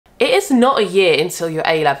It's not a year until your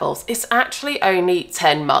A-levels. It's actually only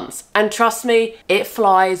 10 months. And trust me, it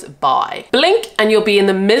flies by. Blink and you'll be in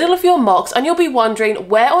the middle of your mocks and you'll be wondering,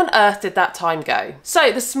 where on earth did that time go?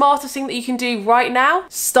 So the smartest thing that you can do right now,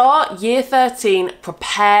 start year 13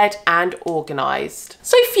 prepared and organised.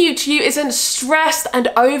 So future you isn't stressed and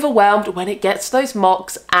overwhelmed when it gets to those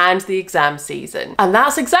mocks and the exam season. And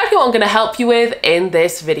that's exactly what I'm going to help you with in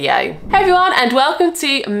this video. Hey everyone, and welcome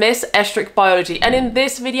to Miss Estruch Biology. And in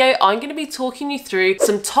this video, I'm going to be talking you through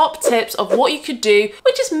some top tips of what you could do,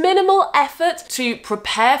 which is minimal effort to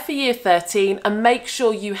prepare for year 13 and make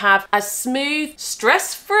sure you have as smooth,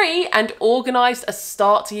 stress-free and organised a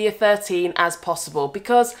start to year 13 as possible,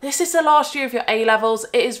 because this is the last year of your A-levels.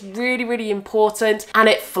 It is really, really important and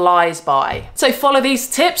it flies by. So follow these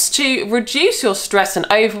tips to reduce your stress and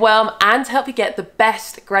overwhelm and help you get the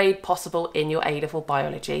best grade possible in your A-level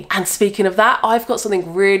biology. And speaking of that, I've got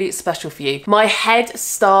something really special for you. My head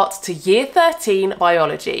start to year 13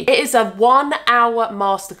 biology. It is a 1 hour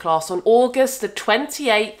masterclass on August the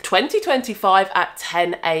 28th, 2025 at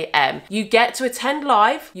 10 a.m. You get to attend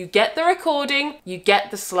live, you get the recording, you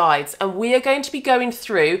get the slides, and we are going to be going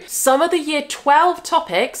through some of the year 12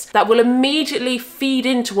 topics that will immediately feed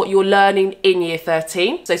into what you're learning in year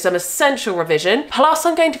 13. So some essential revision. Plus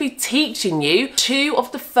I'm going to be teaching you 2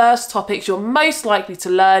 of the first topics you're most likely to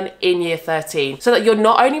learn in year 13, so that you're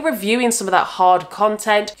not only reviewing some of that hard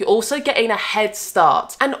content, you're also getting a head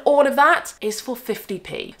start. And all of that is for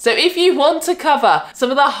 50p. So if you want to cover some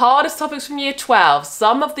of the hardest topics from year 12,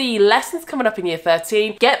 some of the lessons coming up in year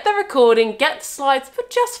 13, get the recording, get the slides for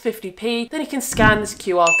just 50p, then you can scan this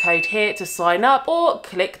QR code here to sign up or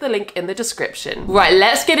click the link in the description. Right,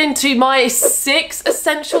 let's get into my 6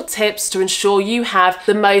 essential tips to ensure you have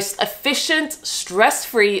the most efficient,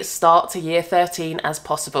 stress-free start to year 13 as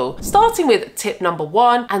possible. Starting with tip number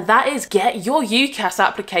 1, and that is get your UCAS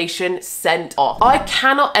application sent off. I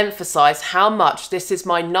cannot emphasize how much this is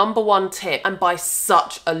my number 1 tip, and by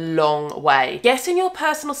such a long way. Getting your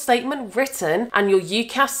personal statement written and your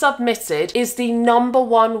UCAS submitted is the number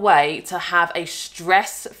 1 way to have a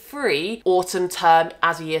stress-free autumn term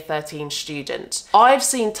as a year 13 student. I've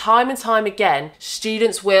seen time and time again,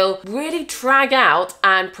 students will really drag out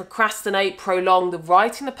and procrastinate, prolong the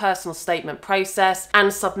writing the personal statement process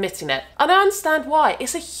and submitting it. And I understand why.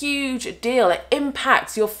 It's a huge deal. It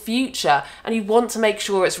impacts your future and you want to make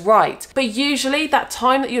sure it's right. But usually that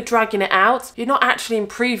time that you're dragging it out, you're not actually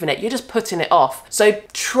improving it, you're just putting it off. So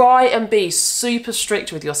try and be super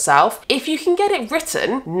strict with yourself. If you can get it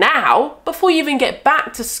written now, before you even get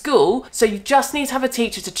back to school, so you just need to have a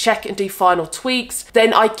teacher to check and do final tweaks,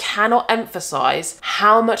 then I cannot emphasize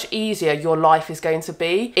how much easier your life is going to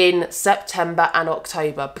be in September and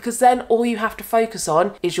October, because then all you have to focus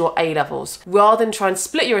on is your A-levels, rather than try and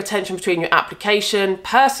split your attention between your application,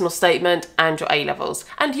 personal statement and your A-levels.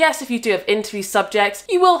 And yes, if you do have interview subjects,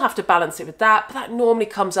 you will have to balance it with that, but that normally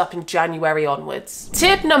comes up in January onwards.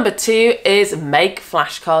 Tip number 2 is make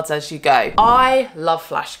flashcards as you go. I love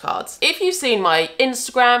flashcards. If you've seen my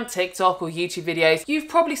Instagram, TikTok or YouTube videos, you've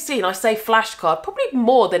probably seen I say flashcard probably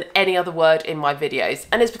more than any other word in my videos.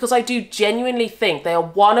 And it's because I do genuinely think they are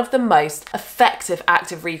one of the most effective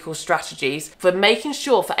active recall strategies for making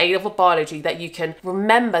sure for A-level biology that you can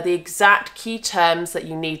remember the exact key terms that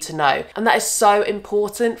you need to know. And that is so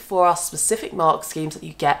important for our specific mark schemes that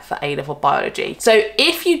you get for A-level biology. So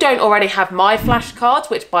if you don't already have my flashcards,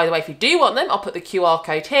 which by the way, if you do want them, I'll put the QR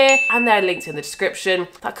code here and they're linked in the description.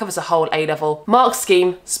 That covers a whole A-level mark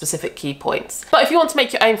scheme, specific key points. But if you want to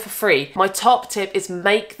make your own for free, my top tip is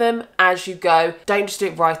make them as you go. Don't just do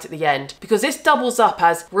it right at the end, because this doubles up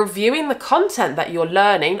as reviewing the content that you're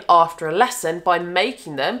learning after a lesson by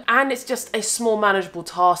making them, and it's just a small manageable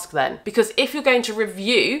task then. Because if you're going to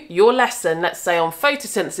review your lesson, let's say on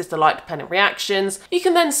photosynthesis, the light-dependent reactions, you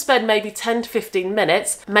can then spend maybe 10 to 15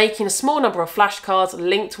 minutes making a small number of flashcards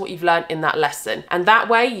linked to what you've learned in that lesson. And that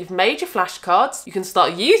way you've made your flashcards, you can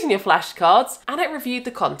start using your flashcards, and it reviewed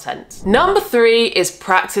the content. Number 3 is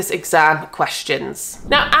practice exam questions.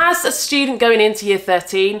 Now, as a student going into year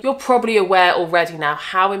 13, you're probably aware already now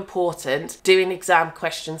how important doing exam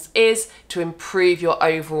questions is to improve your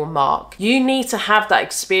overall mark. You need to have that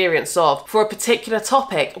experience of, for a particular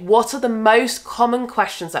topic, what are the most common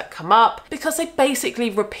questions that come up, because they basically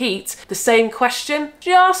repeat the same question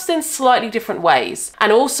just in slightly different ways.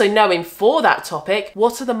 And also knowing for that topic,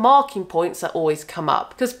 what are the marking points that always come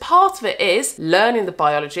up, because part of it is learning the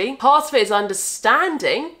biology. Part of it is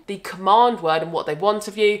understanding the command word and what they want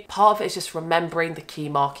of you. Part of it is just remembering the key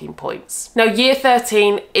marking points. Now, year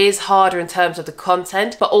 13 is harder in terms of the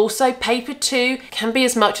content, but also paper 2 can be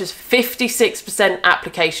as much as 56%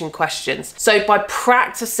 application questions. So by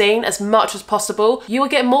practicing as much as possible, you will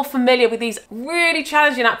get more familiar with these really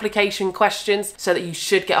challenging application questions so that you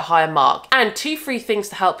should get a higher mark. And 2 free things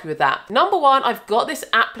to help you with that. Number 1, I've got this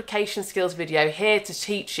application skills video here to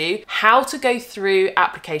teach you how to go through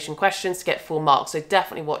application questions to get full marks. So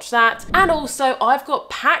definitely watch that. And also I've got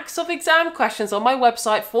packs of exam questions on my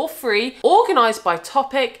website for free, organized by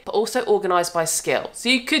topic, but also organized by skill. So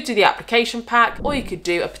you could do the application pack or you could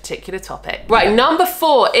do a particular topic. Right, number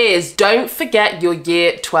 4 is don't forget your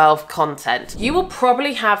year 12 content. You will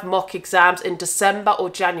probably have mock exams in December or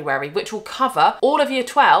January, which will cover all of year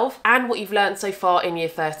 12 and what you've learned so far in year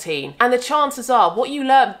 13. And the chances are what you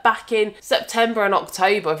learned back in September and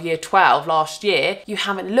October of year 12 last year, you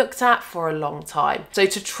haven't looked at for a long time. So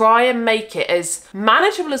to try and make it as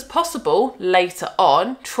manageable as possible later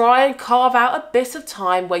on, try and carve out a bit of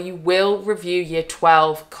time where you will review year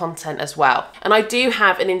 12 content as well. And I do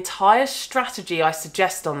have an entire strategy I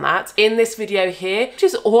suggest on that in this video here, which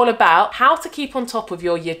is all about how to keep on top of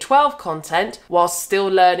your year 12 content while still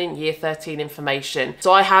learning year 13 information.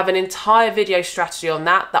 So I have an entire video strategy on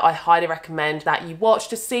that I highly recommend that you watch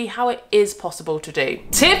to see how it is possible to do.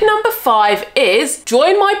 Tip number 5 is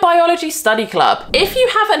join my biology study club. If you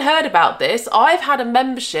haven't heard about this, I've had a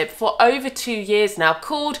membership for over 2 years now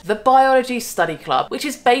called the Biology Study Club, which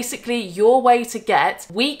is basically your way to get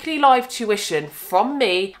weekly live tuition from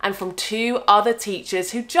me and from 2 other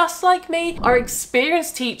teachers who, just like me, are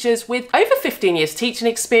experienced teachers with over 15 years teaching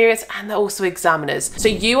experience, and they're also examiners. So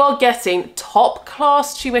you are getting top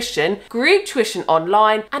class tuition, group tuition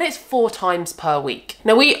online, and it's 4 times per week.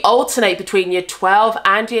 Now we alternate between year 12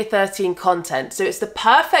 and year 13 content, so it's the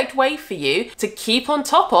perfect way for you to keep on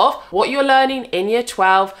top of what you're learning in year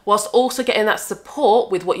 12 whilst also getting that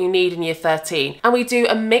support with what you need in year 13. And we do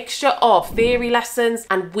a mixture of theory lessons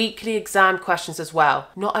and weekly exam questions as well.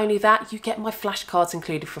 Not only that, you get my flashcards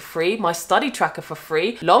included for free, my study tracker for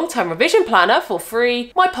free, long-term revision planner for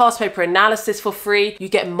free, my past paper analysis for free, you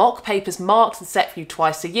get mock papers marked and set for you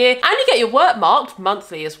twice a year, and you get your work marked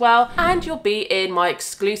monthly as well, and you'll be in my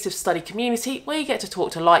exclusive study community where you get to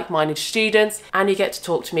talk to like-minded students and you get to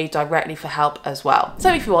talk to me directly for help as well.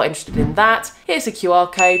 So if you are interested in that, here's a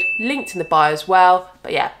QR code linked in the bio as well.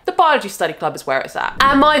 But yeah, the Biology Study Club is where it's at.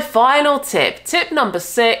 And my final tip, tip number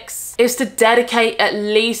 6, is to dedicate at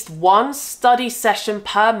least 1 study session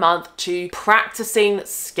per month to practicing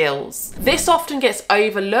skills. This often gets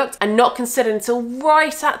overlooked and not considered until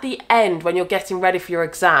right at the end when you're getting ready for your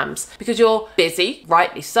exams, because you're busy,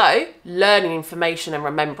 rightly so, learning information and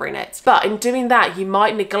remembering it. But in doing that, you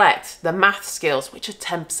might neglect the math skills, which are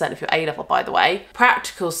 10% of your A level, by the way,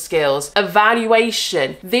 practical skills,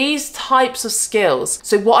 evaluation, these types of skills.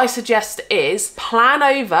 So what I suggest is plan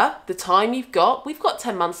over the time you've got. We've got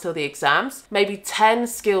 10 months till the exams, maybe 10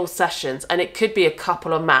 skill sessions, and it could be a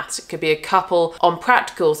couple on maths, it could be a couple on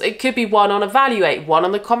practicals, it could be 1 on evaluate, 1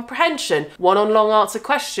 on the comprehension, 1 on long answer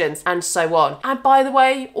questions, and so on. And by the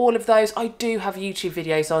way, all of those I do have YouTube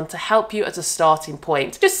videos on to help you as a starting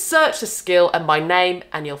point. Just search the skill and my name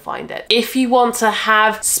and you'll find it. If you want to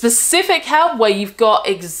have specific help where you've got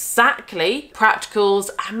exactly practicals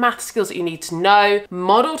and math skills that you need to know,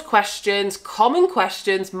 modelled questions, common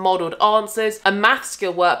questions, modelled answers, a math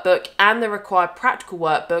skill workbook, and the required practical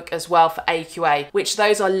workbook as well for AQA, which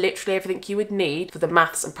those are literally everything you would need for the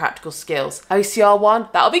maths and practical skills. OCR 1,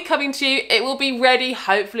 that'll be coming to you. It will be ready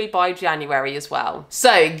hopefully by January as well.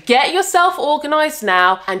 So get yourself organised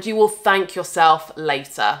now and you will thank yourself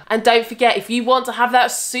later. And don't forget, if you want to have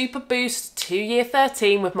that super boost to year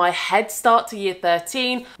 13 with my head start to year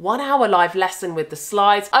 13, 1 hour live lesson with the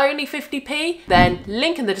slides, only 50p, then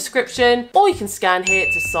link in the description, or you can scan here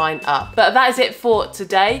to sign up. But that is it for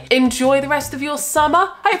today. Enjoy the rest of your summer,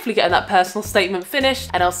 hopefully getting that personal statement finished,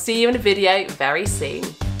 and I'll see you in a video very soon.